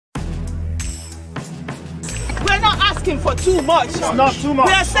asking for too much. It's not too much.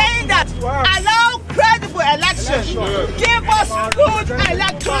 We are saying that allow credible elections. Give us good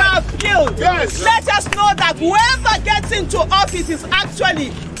electoral skill. Yes. Let us know that whoever gets into office is actually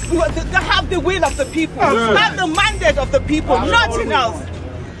they have the will of the people, have the mandate of the people, nothing else.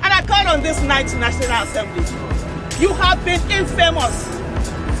 And I call on this 9th National Assembly. You have been infamous.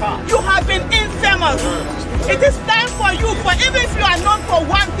 You have been infamous. It is time for you, for even if you are known for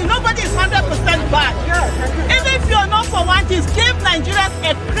one thing, nobody is 100% bad. Even if you are known for one thing, give Nigerians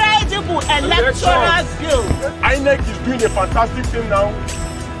a credible electoral skill. INEC is doing a fantastic thing now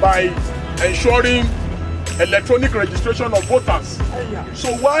by ensuring electronic registration of voters.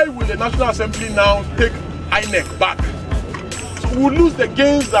 So why will the National Assembly now take INEC back? So we'll lose the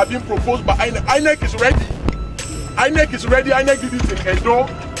gains that are being proposed by INEC. INEC is ready. INEC is ready. INEC did it in Edo.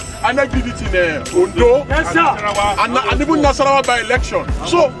 INEC did it in Ondo. Yes, and even Nasarawa by election.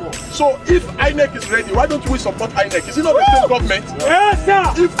 So if INEC is ready, why don't we support INEC? Is it not the state government? Yes,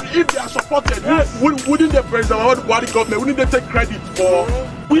 sir. If they are supported, wouldn't the President Muhammadu government, wouldn't they take credit for?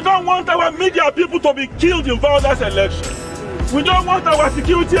 We don't want our media people to be killed in violent elections. We don't want our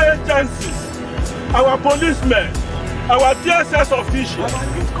security agencies, our policemen, our DSS officials,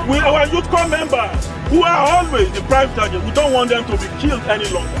 our youth corps members, who are always the prime target. We don't want them to be killed any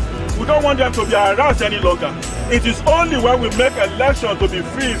longer. We don't want them to be harassed any longer. It is only when we make elections to be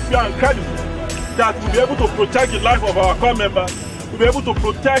free, fair and credible that we'll be able to protect the life of our corps members, we'll be able to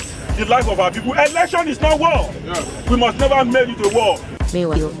protect the life of our people. Election is not war. We must never make it a war.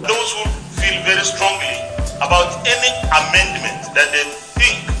 Those who feel very strongly about any amendment that they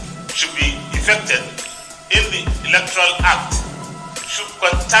think should be effected in the Electoral Act should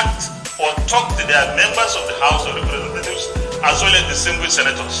contact or talk to their members of the House of Representatives as well as the single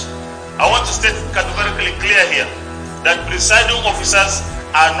senators. I want to state categorically clear here that presiding officers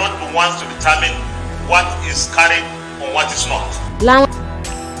are not the ones to determine what is carried or what is not.